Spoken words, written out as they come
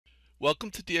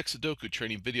Welcome to dxSudoku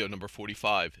training video number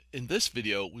 45. In this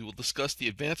video, we will discuss the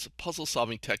advanced puzzle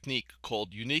solving technique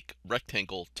called unique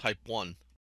rectangle type 1.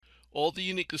 All the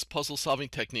uniqueness puzzle solving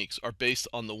techniques are based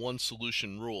on the one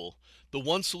solution rule. The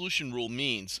one solution rule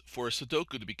means for a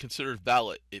Sudoku to be considered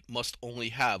valid, it must only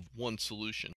have one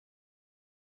solution.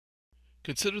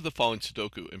 Consider the following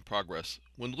Sudoku in progress.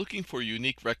 When looking for a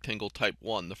unique rectangle type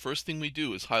 1, the first thing we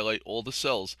do is highlight all the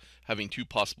cells having two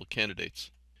possible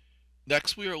candidates.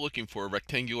 Next, we are looking for a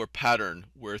rectangular pattern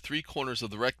where three corners of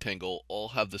the rectangle all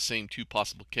have the same two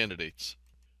possible candidates.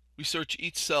 We search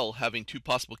each cell having two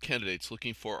possible candidates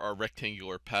looking for our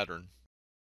rectangular pattern.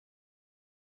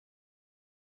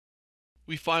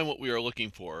 We find what we are looking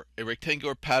for, a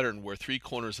rectangular pattern where three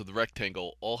corners of the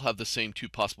rectangle all have the same two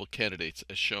possible candidates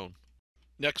as shown.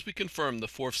 Next, we confirm the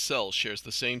fourth cell shares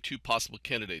the same two possible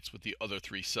candidates with the other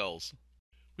three cells.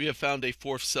 We have found a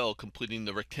fourth cell completing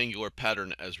the rectangular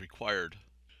pattern as required.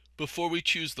 Before we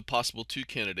choose the possible 2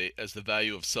 candidate as the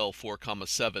value of cell 4,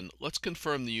 7, let's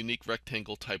confirm the unique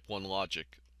rectangle type 1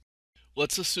 logic.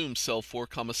 Let's assume cell 4,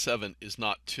 7 is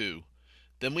not 2.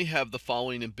 Then we have the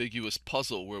following ambiguous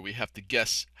puzzle where we have to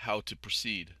guess how to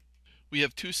proceed. We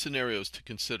have two scenarios to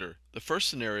consider. The first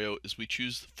scenario is we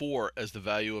choose 4 as the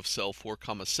value of cell 4,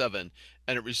 7,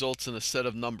 and it results in a set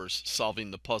of numbers solving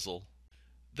the puzzle.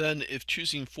 Then, if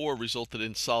choosing 4 resulted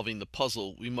in solving the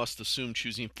puzzle, we must assume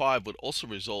choosing 5 would also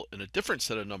result in a different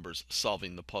set of numbers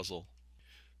solving the puzzle.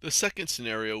 The second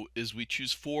scenario is we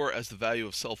choose 4 as the value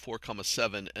of cell 4,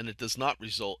 7, and it does not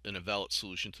result in a valid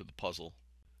solution to the puzzle.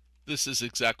 This is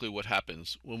exactly what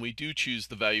happens. When we do choose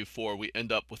the value 4, we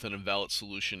end up with an invalid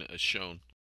solution as shown.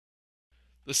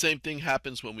 The same thing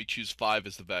happens when we choose 5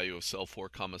 as the value of cell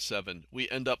 4, 7. We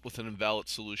end up with an invalid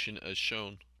solution as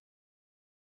shown.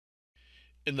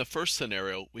 In the first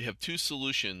scenario, we have two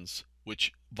solutions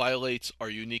which violates our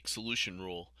unique solution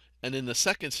rule, and in the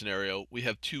second scenario, we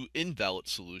have two invalid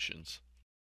solutions.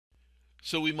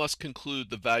 So we must conclude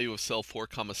the value of cell 4,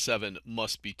 7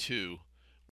 must be 2.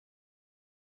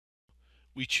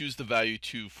 We choose the value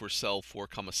 2 for cell 4,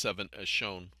 7 as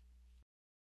shown.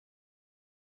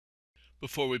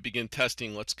 Before we begin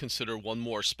testing, let's consider one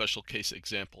more special case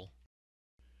example.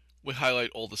 We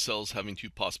highlight all the cells having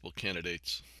two possible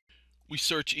candidates. We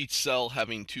search each cell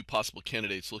having two possible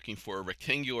candidates looking for a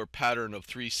rectangular pattern of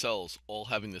 3 cells all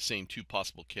having the same two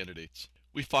possible candidates.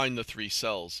 We find the 3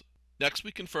 cells. Next,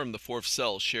 we confirm the fourth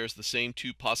cell shares the same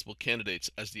two possible candidates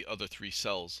as the other 3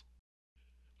 cells.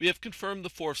 We have confirmed the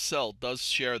fourth cell does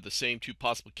share the same two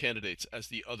possible candidates as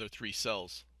the other 3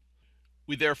 cells.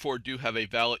 We therefore do have a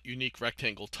valid unique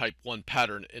rectangle type 1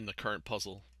 pattern in the current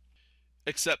puzzle.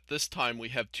 Except this time we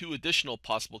have 2 additional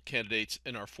possible candidates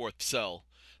in our fourth cell.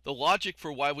 The logic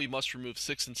for why we must remove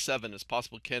 6 and 7 as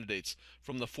possible candidates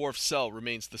from the fourth cell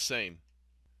remains the same.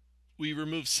 We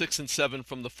remove 6 and 7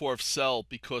 from the fourth cell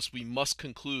because we must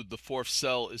conclude the fourth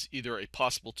cell is either a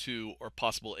possible 2 or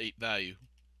possible 8 value.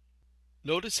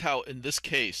 Notice how in this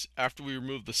case, after we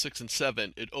remove the 6 and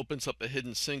 7, it opens up a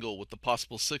hidden single with the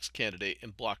possible 6 candidate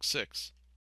in block 6.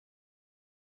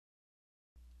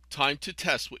 Time to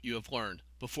test what you have learned.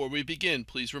 Before we begin,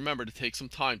 please remember to take some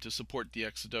time to support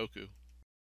dxSudoku.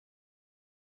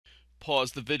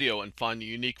 Pause the video and find the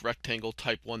unique rectangle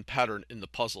type 1 pattern in the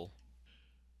puzzle.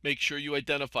 Make sure you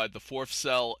identify the fourth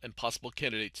cell and possible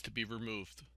candidates to be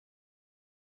removed.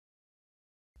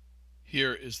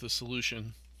 Here is the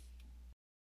solution.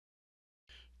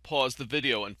 Pause the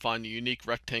video and find the unique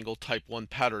rectangle type 1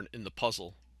 pattern in the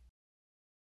puzzle.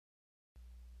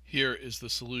 Here is the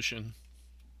solution.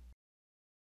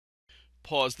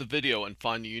 Pause the video and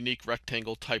find the unique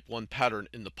rectangle type 1 pattern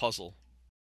in the puzzle.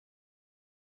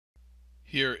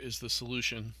 Here is the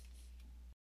solution.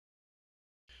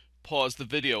 Pause the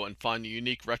video and find the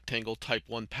unique rectangle type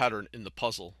 1 pattern in the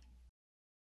puzzle.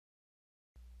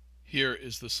 Here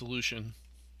is the solution.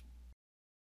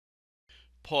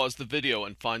 Pause the video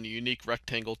and find the unique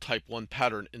rectangle type 1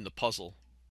 pattern in the puzzle.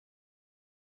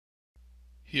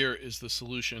 Here is the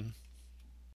solution.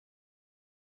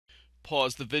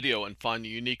 Pause the video and find the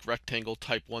unique rectangle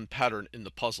type 1 pattern in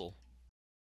the puzzle.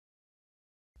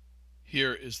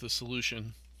 Here is the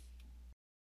solution.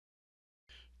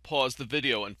 Pause the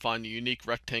video and find the unique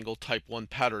rectangle type 1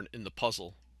 pattern in the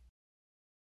puzzle.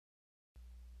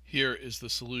 Here is the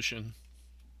solution.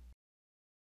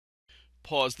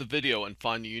 Pause the video and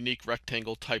find the unique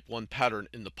rectangle type 1 pattern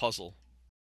in the puzzle.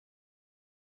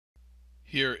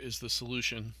 Here is the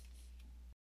solution.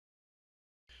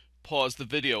 Pause the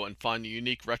video and find the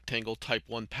unique rectangle type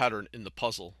 1 pattern in the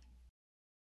puzzle.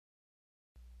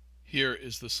 Here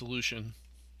is the solution.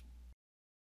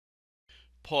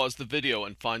 Pause the video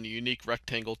and find the unique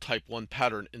rectangle type 1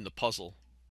 pattern in the puzzle.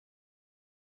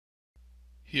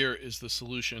 Here is the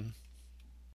solution.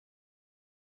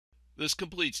 This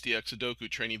completes dxSudoku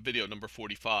training video number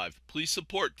 45. Please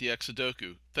support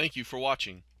dxSudoku. Thank you for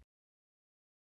watching.